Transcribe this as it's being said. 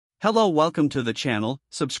Hello, welcome to the channel,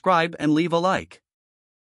 subscribe and leave a like.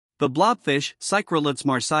 The blobfish, Curiosities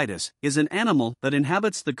marcitus, is an animal that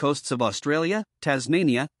inhabits the coasts of Australia,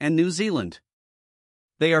 Tasmania, and New Zealand.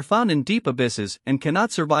 They are found in deep abysses and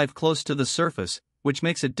cannot survive close to the surface, which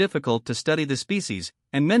makes it difficult to study the species,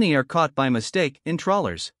 and many are caught by mistake in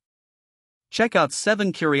trawlers. Check out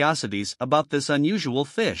 7 curiosities about this unusual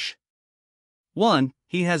fish. 1.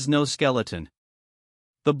 He has no skeleton.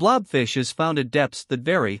 The blobfish is found at depths that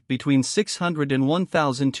vary between 600 and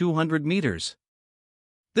 1,200 meters.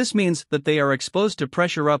 This means that they are exposed to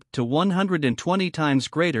pressure up to 120 times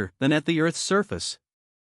greater than at the Earth's surface.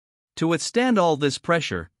 To withstand all this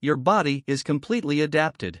pressure, your body is completely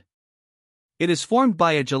adapted. It is formed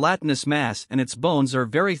by a gelatinous mass and its bones are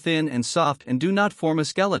very thin and soft and do not form a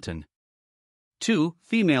skeleton. 2.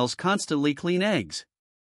 Females constantly clean eggs.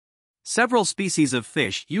 Several species of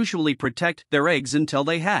fish usually protect their eggs until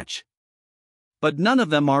they hatch. But none of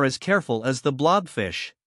them are as careful as the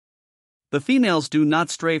blobfish. The females do not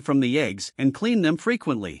stray from the eggs and clean them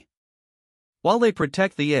frequently. While they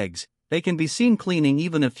protect the eggs, they can be seen cleaning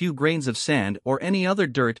even a few grains of sand or any other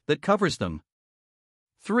dirt that covers them.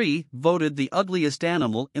 3. Voted the ugliest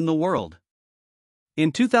animal in the world.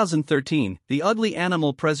 In 2013, the Ugly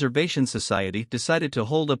Animal Preservation Society decided to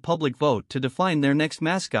hold a public vote to define their next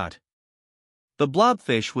mascot. The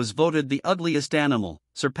blobfish was voted the ugliest animal,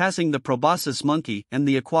 surpassing the proboscis monkey and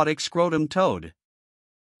the aquatic scrotum toad.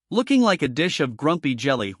 Looking like a dish of grumpy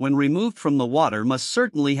jelly when removed from the water must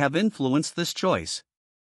certainly have influenced this choice.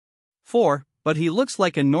 4. But he looks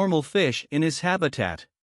like a normal fish in his habitat.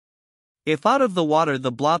 If out of the water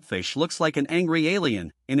the blobfish looks like an angry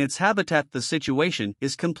alien, in its habitat the situation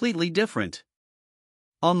is completely different.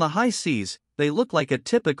 On the high seas, they look like a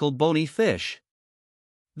typical bony fish.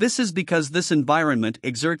 This is because this environment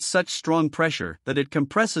exerts such strong pressure that it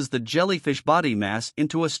compresses the jellyfish body mass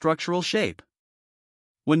into a structural shape.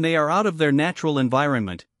 When they are out of their natural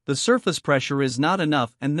environment, the surface pressure is not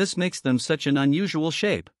enough and this makes them such an unusual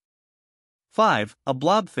shape. 5. A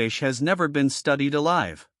blobfish has never been studied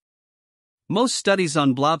alive. Most studies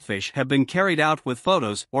on blobfish have been carried out with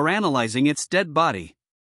photos or analyzing its dead body.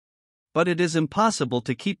 But it is impossible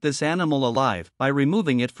to keep this animal alive by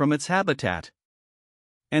removing it from its habitat.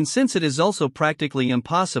 And since it is also practically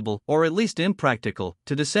impossible, or at least impractical,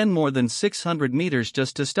 to descend more than 600 meters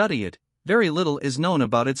just to study it, very little is known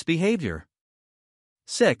about its behavior.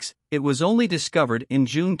 6. It was only discovered in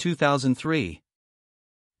June 2003.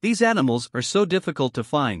 These animals are so difficult to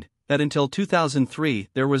find that until 2003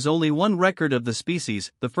 there was only one record of the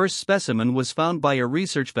species. The first specimen was found by a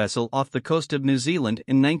research vessel off the coast of New Zealand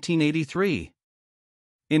in 1983.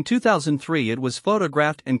 In 2003 it was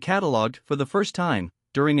photographed and catalogued for the first time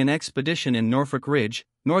during an expedition in Norfolk Ridge,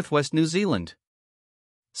 northwest New Zealand.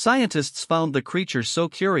 Scientists found the creature so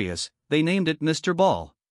curious, they named it Mr.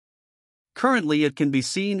 Ball. Currently it can be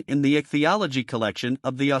seen in the ichthyology collection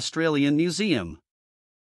of the Australian Museum.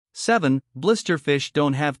 7. Blisterfish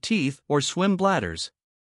don't have teeth or swim bladders.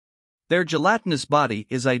 Their gelatinous body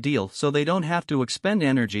is ideal so they don't have to expend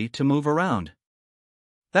energy to move around.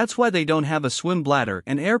 That's why they don't have a swim bladder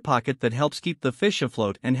and air pocket that helps keep the fish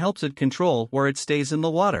afloat and helps it control where it stays in the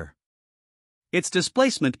water. Its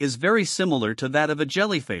displacement is very similar to that of a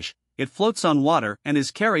jellyfish. It floats on water and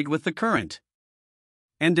is carried with the current.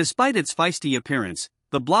 And despite its feisty appearance,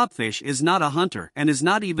 the blobfish is not a hunter and is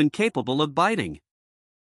not even capable of biting.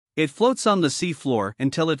 It floats on the sea floor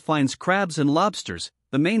until it finds crabs and lobsters,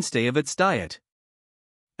 the mainstay of its diet.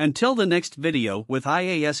 Until the next video with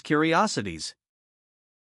IAS Curiosities.